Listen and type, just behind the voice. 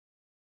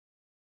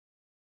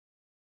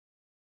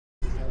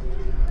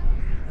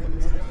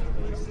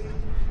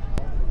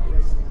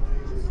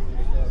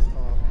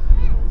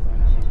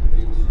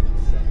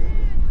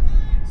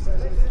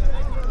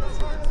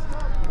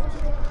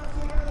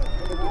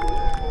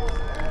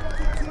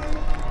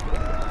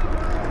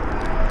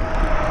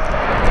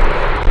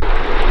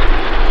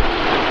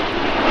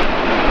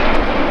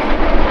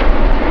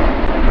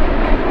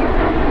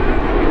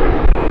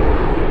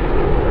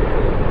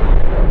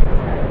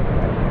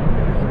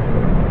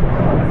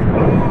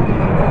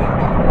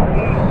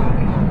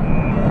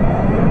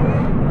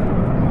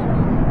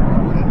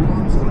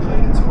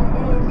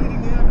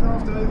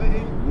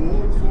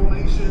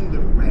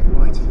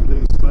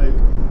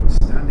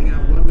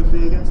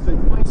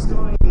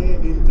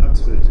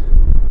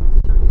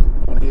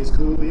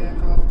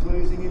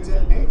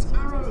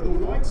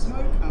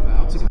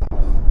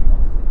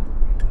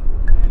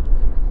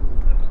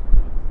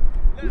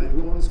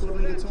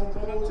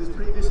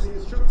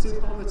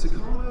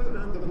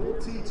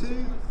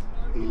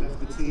He left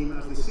the team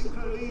as the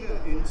synchro leader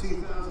in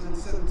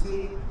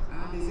 2017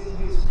 and is in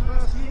his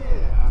first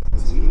year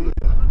as a team leader.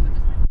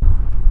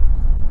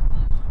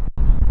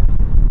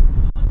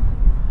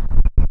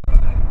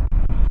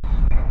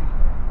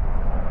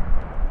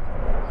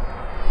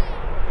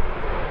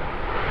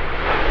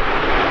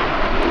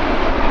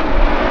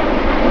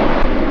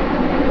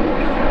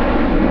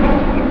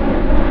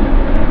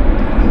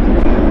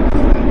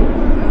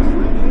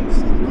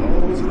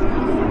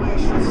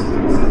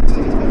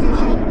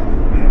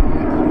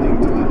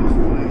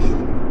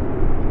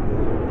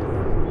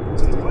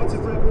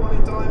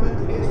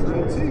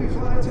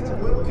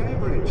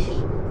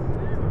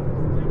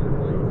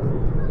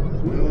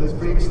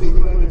 Previously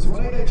flown the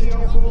Tornado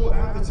GL4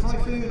 and the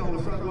Typhoon on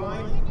the front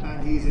line,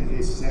 and he's in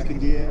his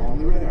second year on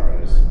the Red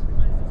Arrows.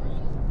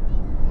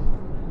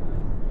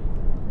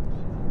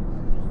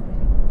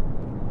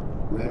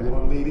 Red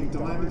One leading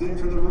Diamond in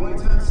from the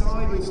right-hand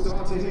side. You'll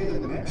start to hear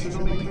the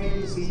metronomic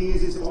cadence he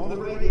uses on the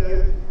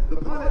radio. The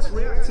pilot's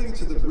reacting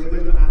to the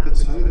rhythm and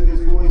the tone of his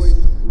voice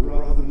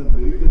rather than the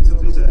movement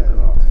of his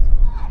aircraft.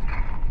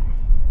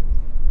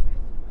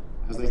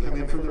 As they come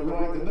in from the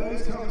right, the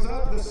nose comes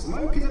up, the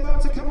smoke is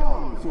about to come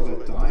on for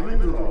the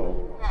Diamond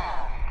roll.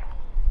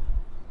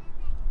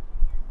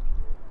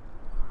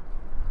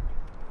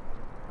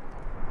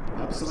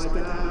 Upside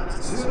down at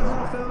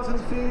 2,500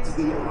 feet,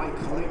 the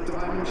iconic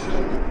Diamond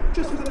shape,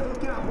 just with a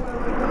little gap where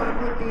Red One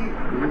would be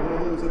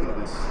rolls above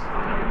us.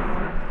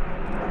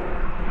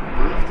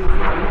 Lifted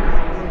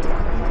from the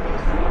Diamond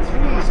is Red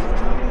 3, so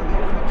joining the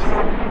pitch.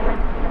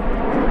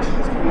 Pitch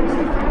has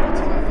previously found the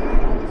Typhoon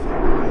on the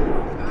front line,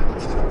 and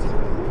instructed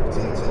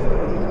T2,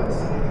 he has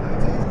said that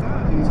his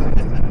dad who's in it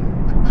today.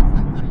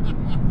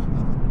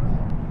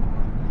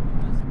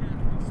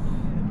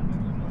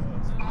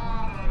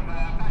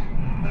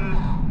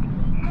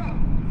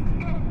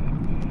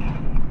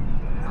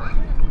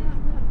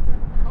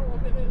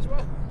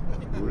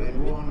 Red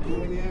One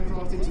calling the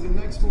aircraft into the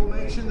next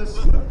formation. The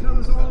smoke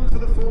comes on for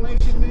the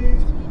formation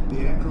move. The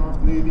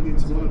aircraft moving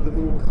into one of the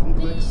more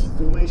complex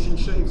formation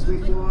shapes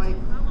we fly.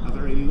 A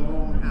very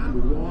long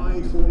and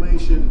wide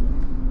formation.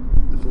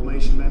 The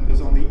formation members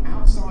on the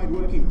outside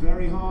working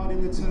very hard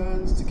in the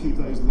turns to keep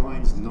those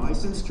lines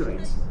nice and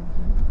straight.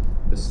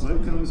 The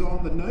smoke comes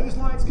on, the nose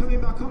lights coming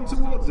back on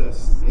towards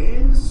us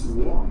in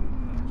Swan.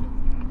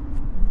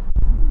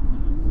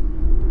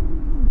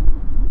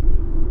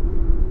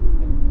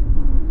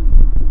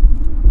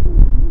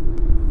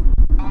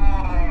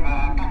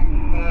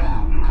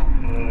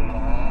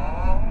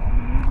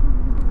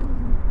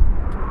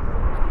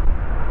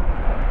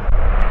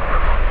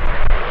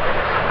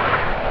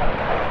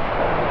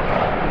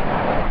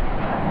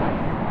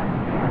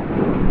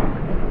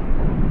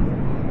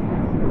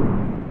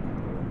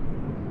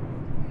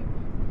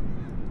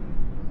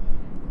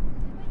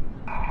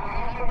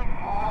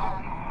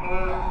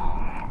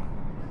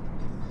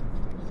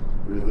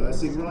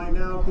 Reversing right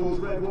now calls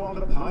Red One,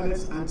 the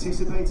pilots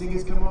anticipating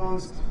his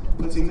commands,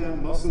 putting their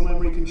muscle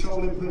memory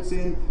control inputs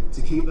in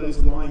to keep those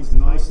lines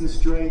nice and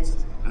straight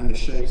and the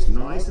shapes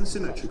nice and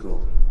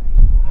symmetrical.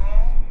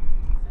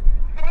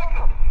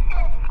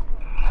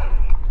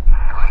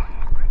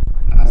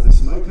 As the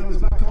smoke comes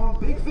back on,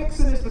 Big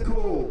Vixen is the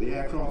call. The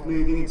aircraft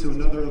moving into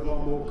another of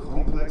our more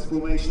complex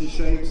formation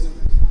shapes.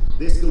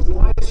 This is the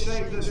widest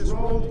shape that's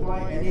rolled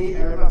by any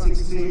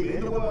aerobatics team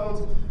in the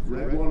world.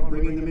 Red One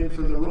bringing them in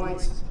from the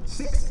right,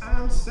 6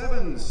 and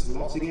 7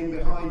 slotting in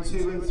behind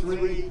 2 and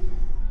 3.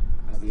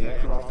 As the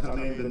aircraft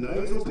come in, the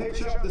nose will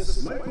pitch up, the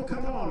smoke will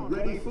come on,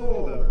 ready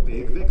for the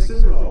Big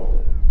Vixen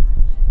roll.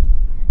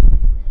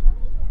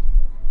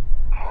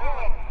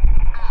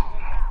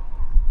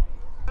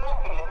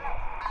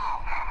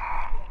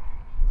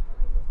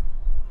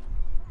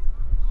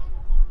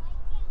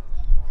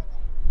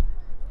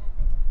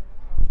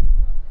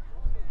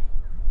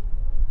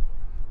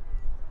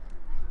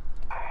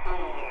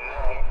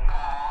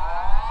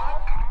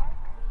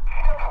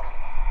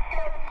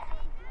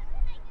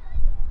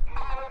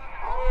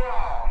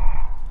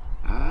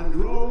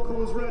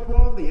 Red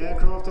One, the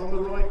aircraft on the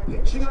right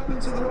pitching up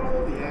into the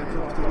roll, the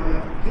aircraft on the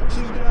left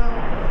pitching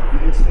down,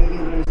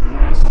 maintaining those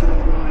nice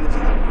straight lines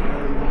in a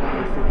very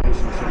wide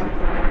formation shape.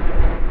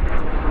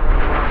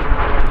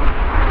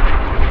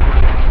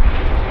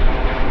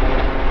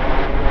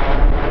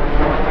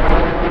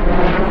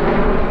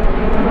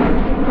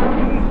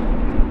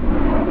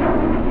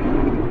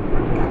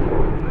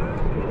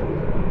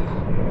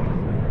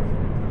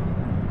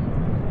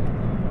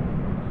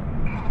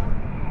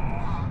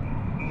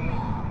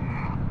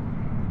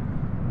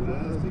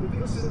 As Big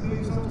Vixen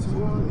moves off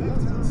toward the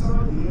left-hand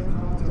side, the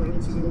aircraft are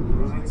into the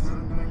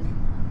right-hand bank.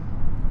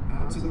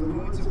 Out to the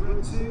right of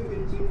Red 2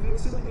 in Big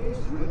Vixen is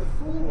Red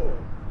 4.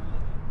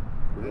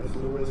 Red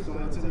 4 is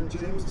Flight Lieutenant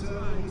James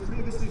Turner. He's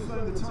previously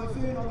flown the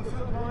Typhoon on the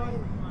front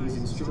line. He's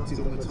instructed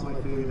on the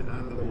Typhoon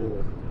and the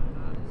Hawk.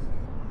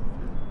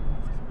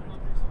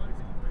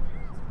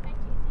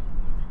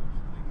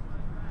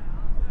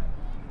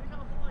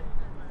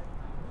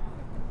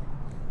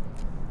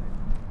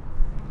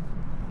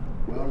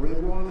 Well,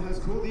 Red One has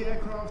called the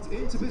aircraft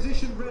into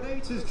position. Red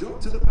 8 has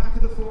dropped to the back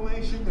of the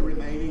formation. The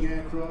remaining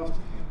aircraft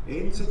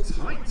into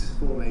tight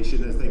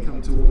formation as they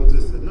come towards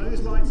us. The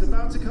nose light's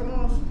about to come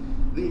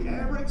on. The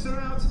air brakes are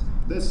out.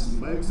 The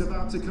smoke's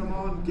about to come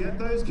on. Get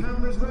those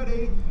cameras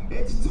ready.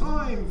 It's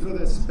time for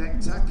the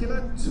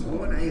spectacular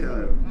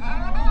tornado.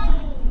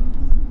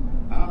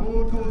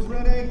 Aboard calls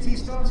Red 8. He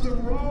starts to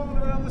roll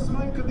around the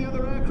smoke of the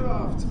other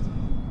aircraft.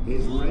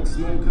 His red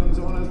smoke comes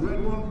on as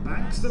Red 1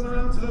 backs them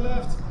around to the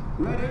left.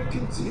 Red 8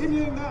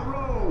 continuing that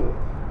roll.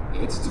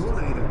 It's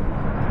tornado.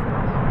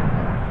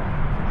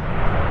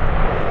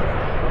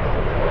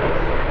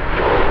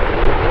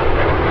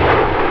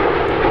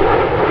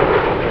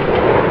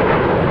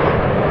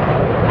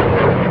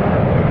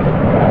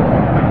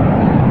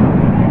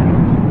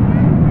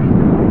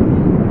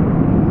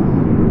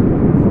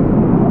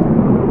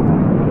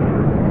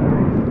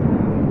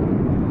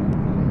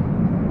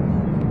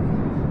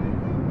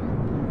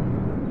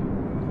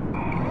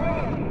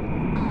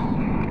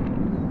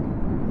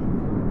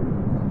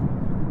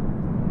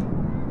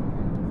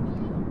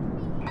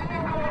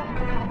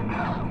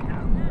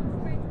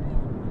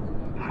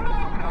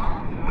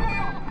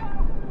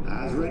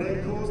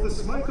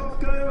 Smoke off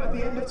go at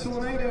the end of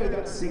tornado.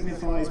 That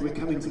signifies we're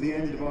coming to the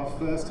end of our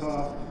first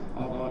half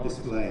of our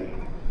display.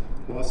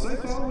 Well, so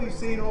far we've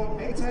seen all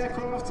 8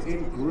 aircraft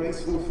in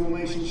graceful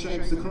formation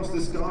shapes across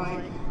the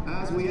sky.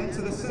 As we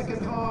enter the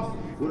second half,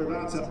 we're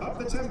about to up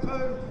the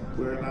tempo,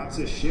 we're about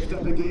to shift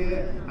up a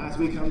gear as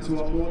we come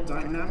to our more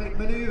dynamic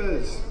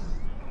maneuvers.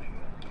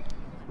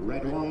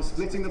 Red 1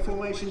 splitting the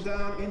formation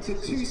down into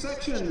 2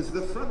 sections.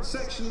 The front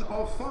section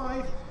of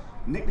 5,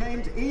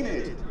 nicknamed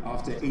Enid,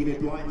 after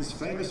Enid Blyton's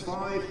famous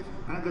 5,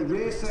 and the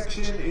rear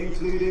section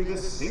including the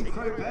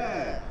Synchro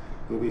pair,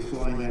 who will be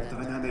flying their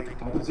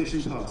dynamic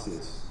opposition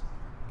passes.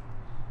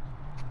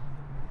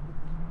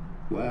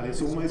 Well,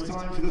 it's almost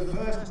time for the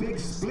first big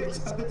split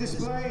of the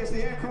display as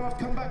the aircraft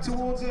come back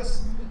towards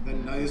us. The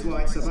nose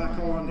lights are back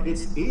on.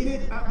 It's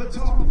Enid at the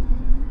top.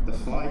 The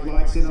 5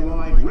 lights in a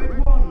line.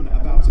 Red 1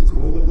 about to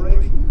call the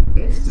brake.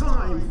 It's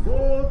time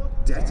for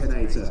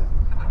detonator.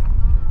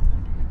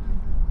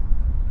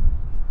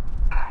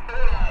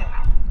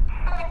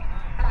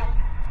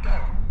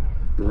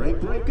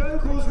 Brake, brake, go,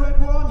 calls Red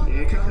 1.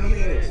 Here come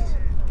Enid.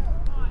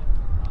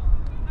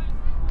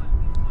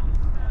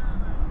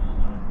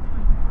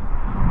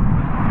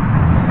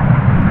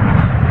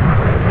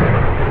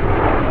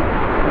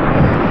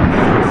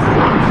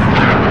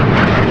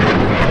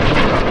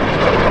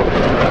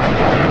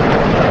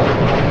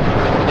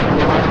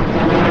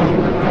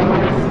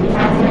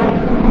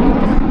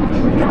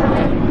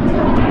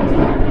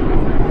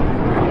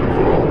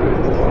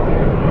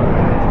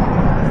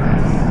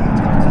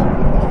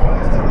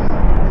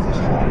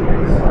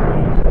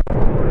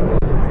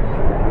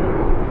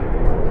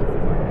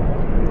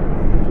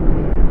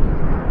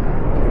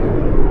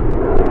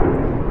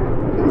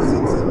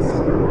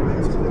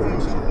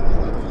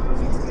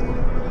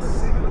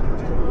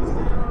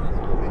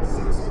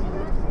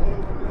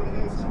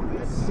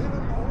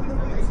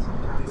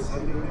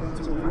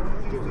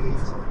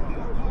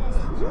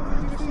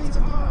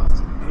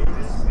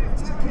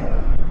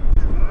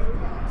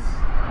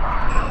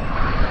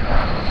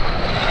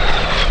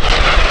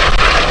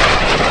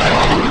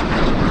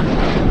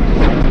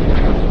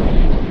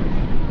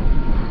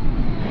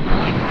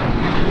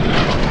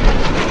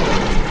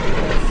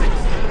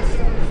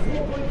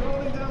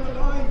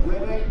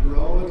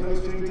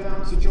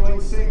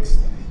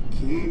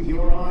 Keep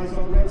your eyes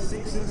on Red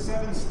 6 and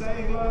 7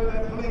 staying low.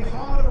 They're pulling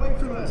hard away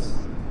from us.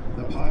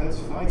 The pilots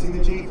fighting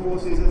the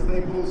G-forces as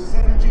they pull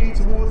 7G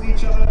towards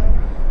each other.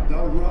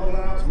 They'll roll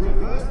out,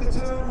 reverse the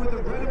turn with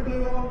the red and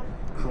blue on,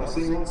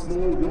 crossing once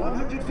more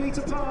 100 feet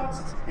apart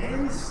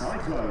in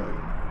Cyclone.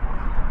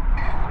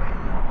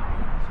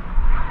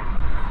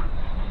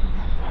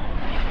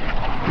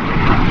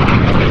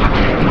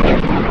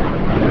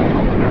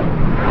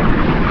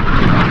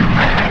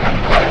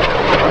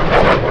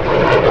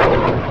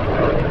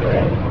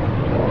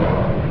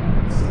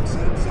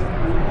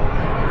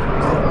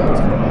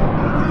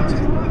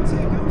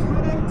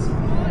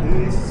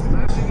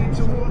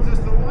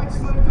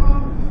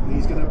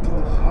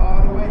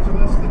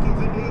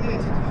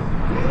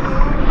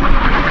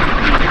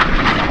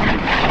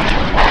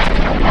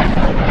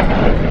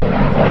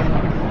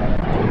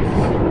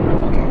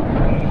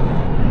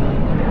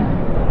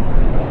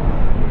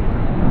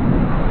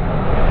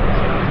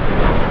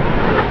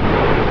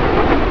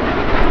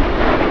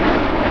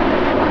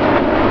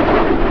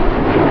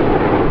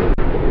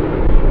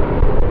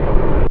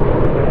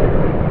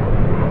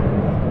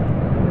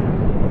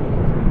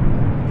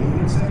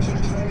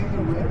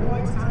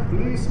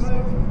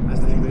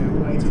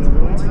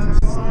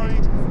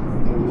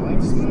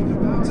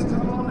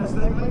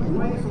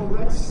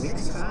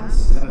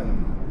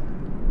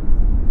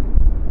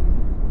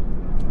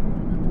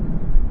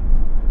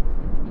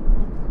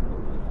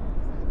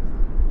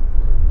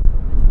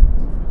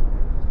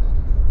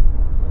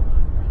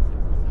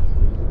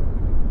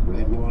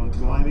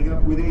 Climbing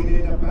up with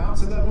Enid, about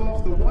to level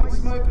off, the white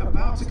smoke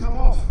about to come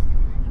off.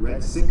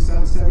 Red 6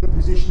 and 7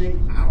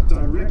 positioning out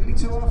directly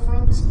to our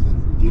front.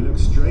 If you look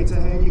straight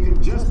ahead, you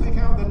can just pick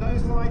out the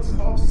nose lights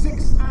of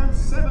 6 and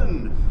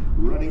 7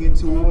 running in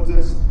towards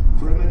us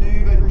for a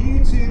manoeuvre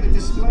new to the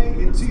display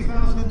in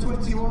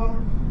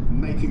 2021.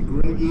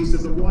 Making great use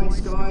of the white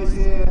skies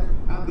here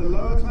at the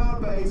lower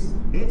cloud base.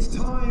 It's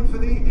time for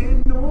the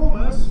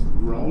enormous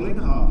Rolling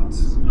Heart.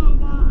 Smoke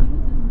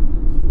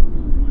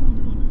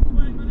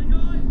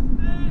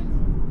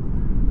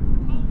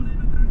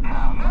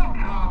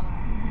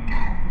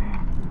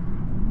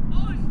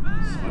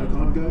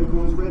on go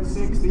calls Red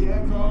 6, the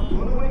aircraft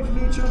pull away from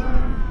each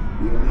other.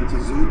 You'll need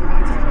to zoom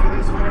right out for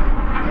this one.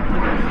 They're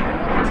pulling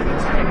hard into the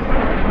tail.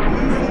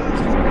 Easy out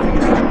towards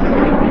each other.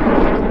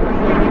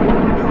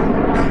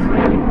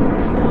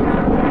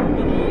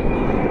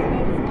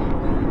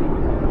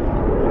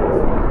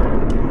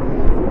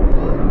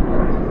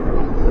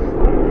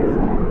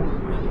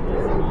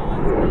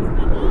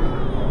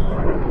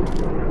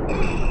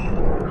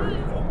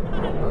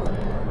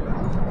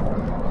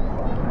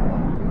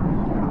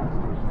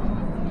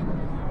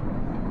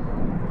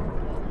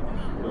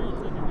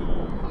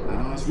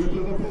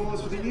 Ripple of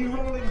applause for the new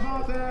Rolling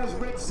Heart there as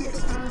Red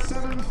 6 and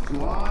 7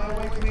 fly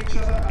away from each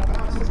other,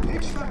 about to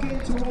pitch back in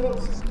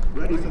towards,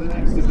 ready for the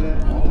next of their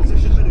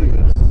opposition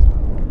manoeuvres.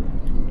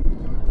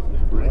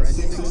 Red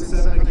 6 and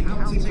 7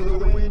 accounting for the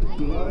wind,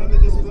 blowing the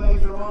display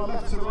from our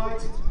left to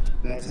right.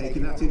 They're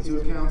taking that into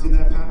account in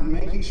their pattern,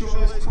 making sure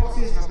those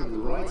crosses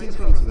happen right in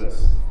front of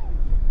us.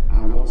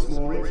 And once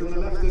more in from the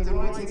left and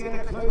right, again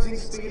a closing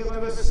speed of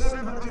over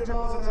 700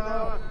 miles an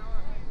hour.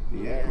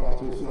 The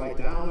aircraft will fly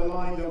down the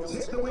line, they'll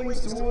tip the wings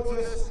towards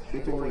us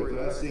before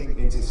reversing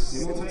into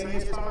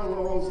simultaneous barrel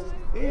rolls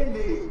in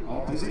the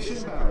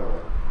opposition barrel.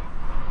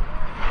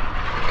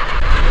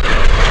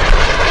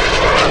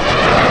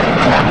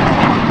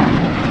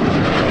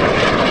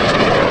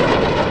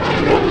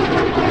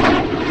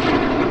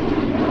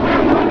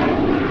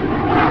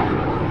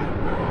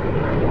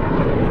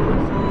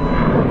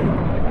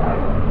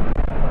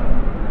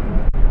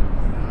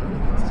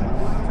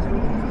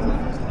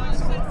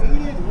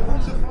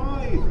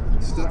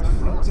 Stuck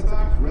front to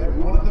back, Red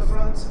 1 at the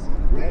front,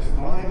 Red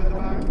 5 at the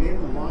back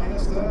in line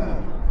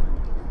astern.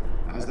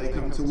 As they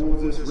come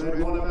towards us, Red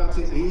 1 about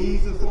to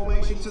ease the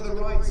formation to the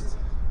right.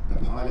 The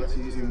pilots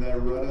using their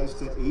rudders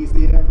to ease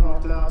the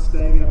aircraft out,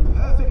 staying in a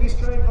perfectly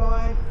straight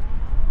line,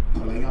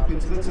 pulling up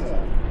into the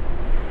turn.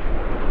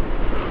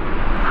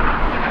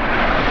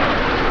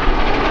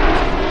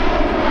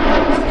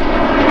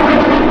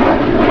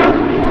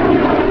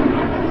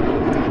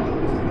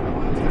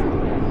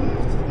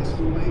 This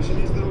formation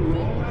is the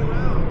wrong way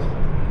round.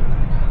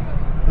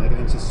 They're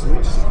going to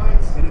switch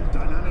sides in a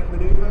dynamic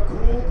maneuver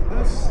called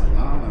the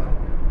slalom.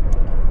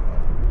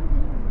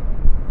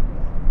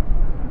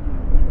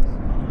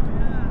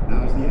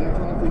 Now as the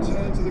aircraft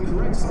return to the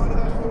correct side of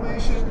that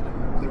formation,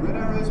 the Red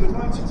Arrows would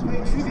like to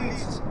pay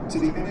tribute to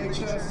the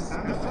NHS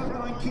and the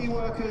frontline key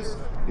workers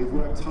who've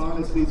worked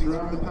tirelessly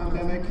throughout the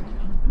pandemic.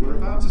 We're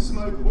about to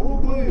smoke all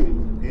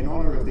blue in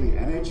honour of the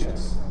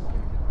NHS.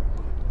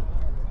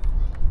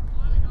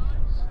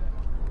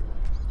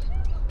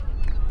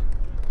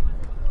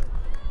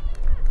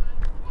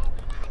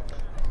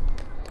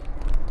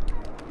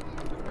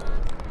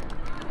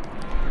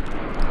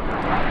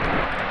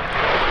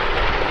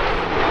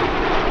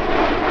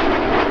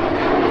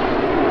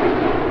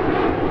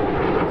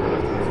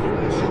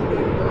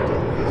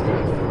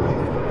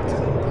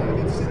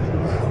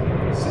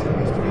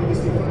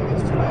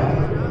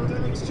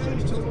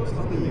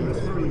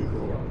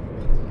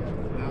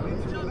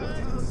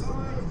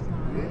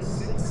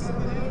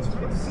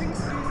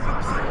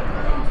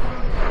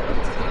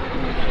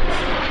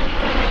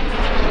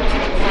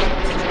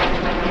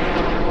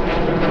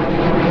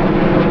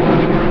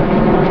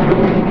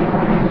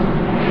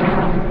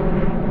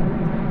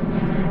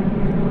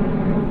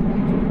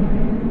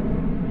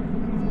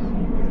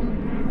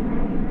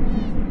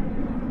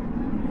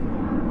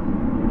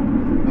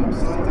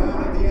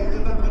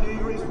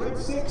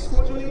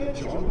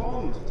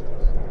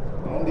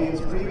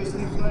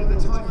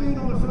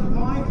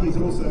 He's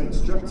also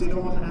instructed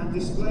on and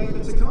displayed the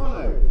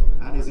Tucano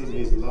and is in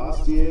his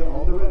last year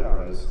on the Red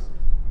Arrows.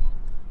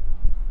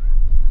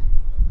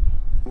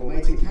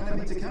 Formating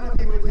canopy to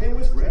canopy with him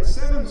was Red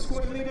 7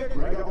 squadron leader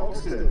Gregor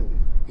Oxton.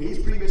 He's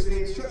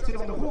previously instructed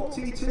on the Hawk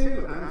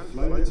T2 and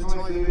flown the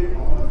Typhoon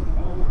on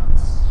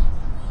Olmats.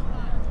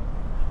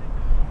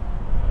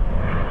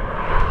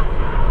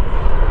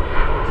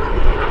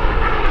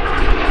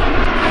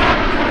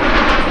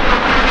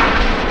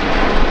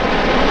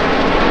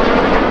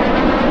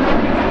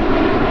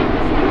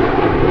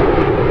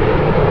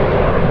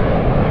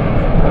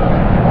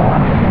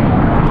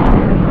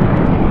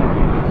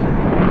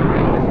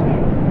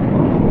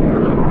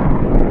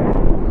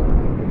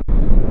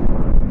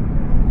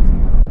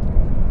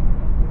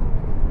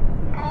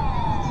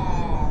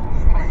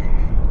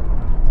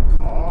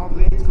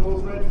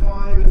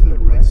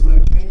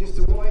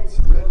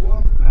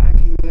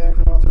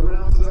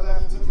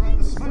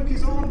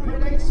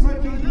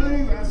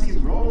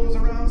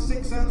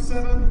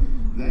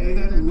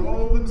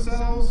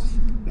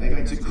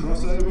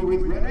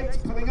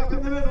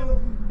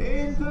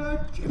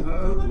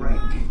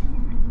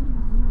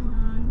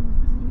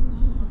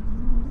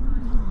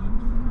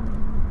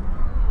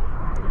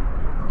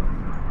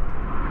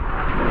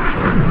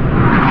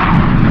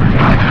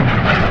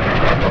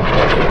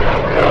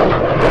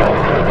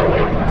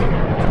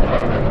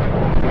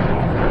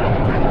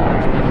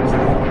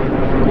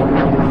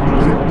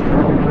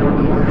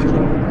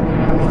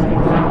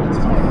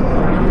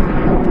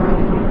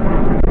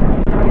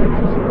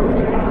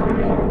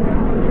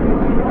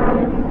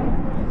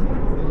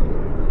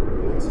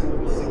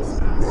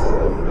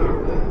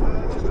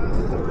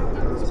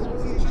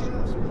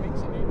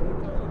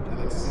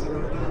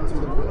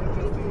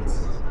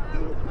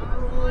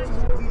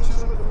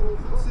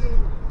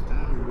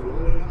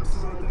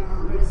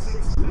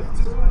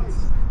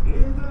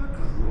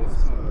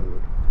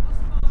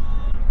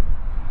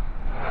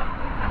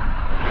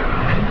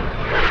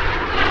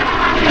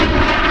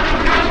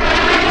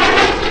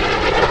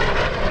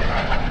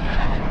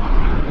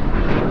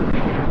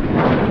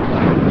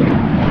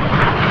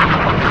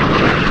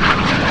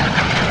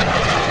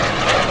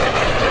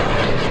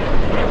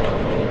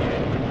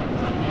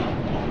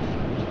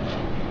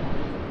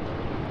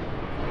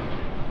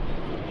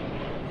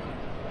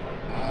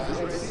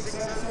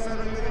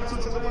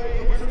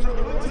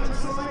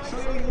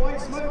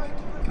 smoke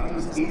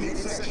comes each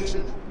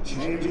section,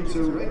 changing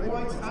to red,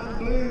 white and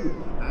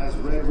blue, as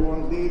red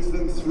one leads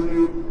them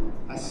through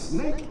a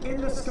snake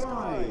in the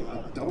sky,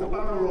 a double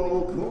barrel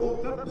roll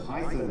called the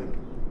Python.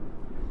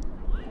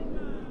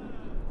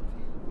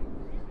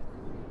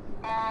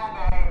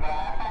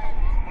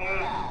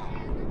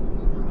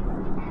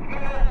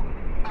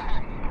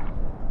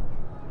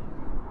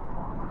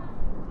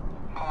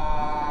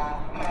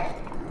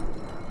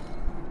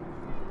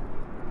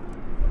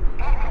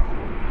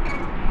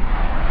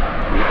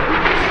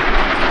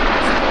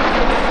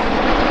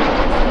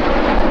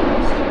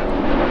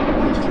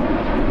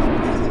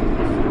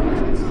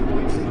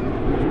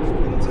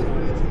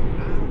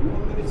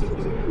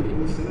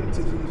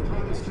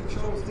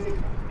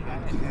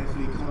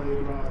 Carefully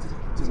choreographed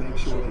to make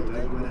sure they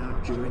don't run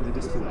out during the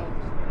display.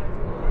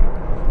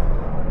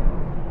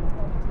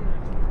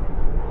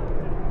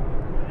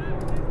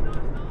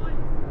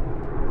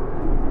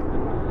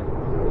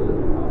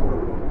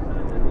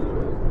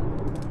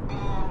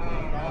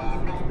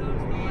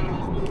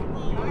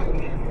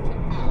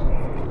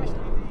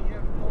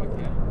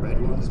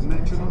 Red one's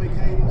metronomic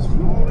aims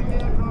rolling the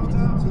aircraft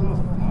out to a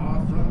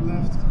far front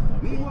left.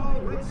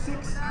 Meanwhile, red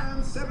 6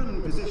 and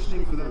 7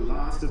 positioning for the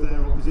last of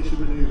their opposition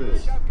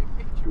manoeuvres.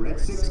 Red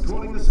 6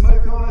 calling the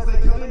smoke on as they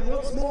come in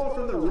once more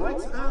from the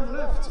right and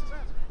left.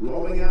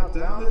 Rolling out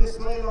down the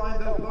display line,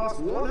 they'll pass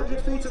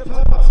 100 feet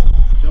apart.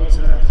 They'll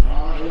turn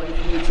hard away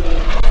from each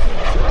other.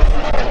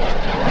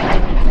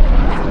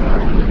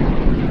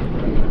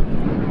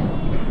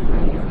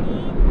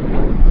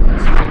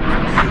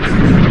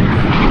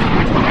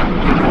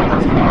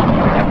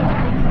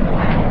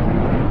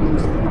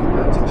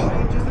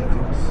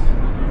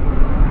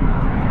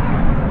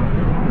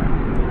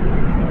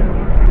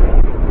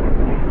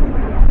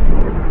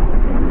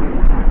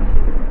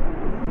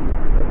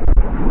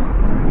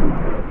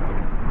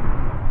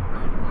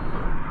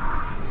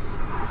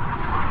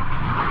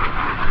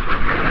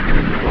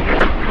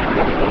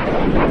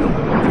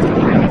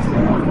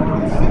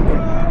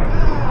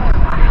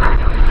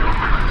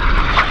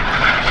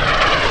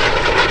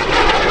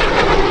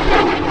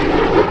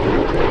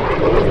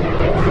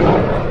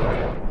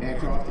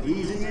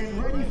 Easing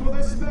in, ready for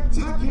the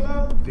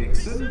spectacular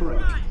Vixen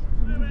break.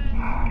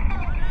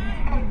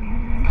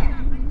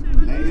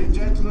 Ladies and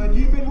gentlemen,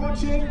 you've been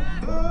watching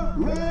the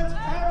Red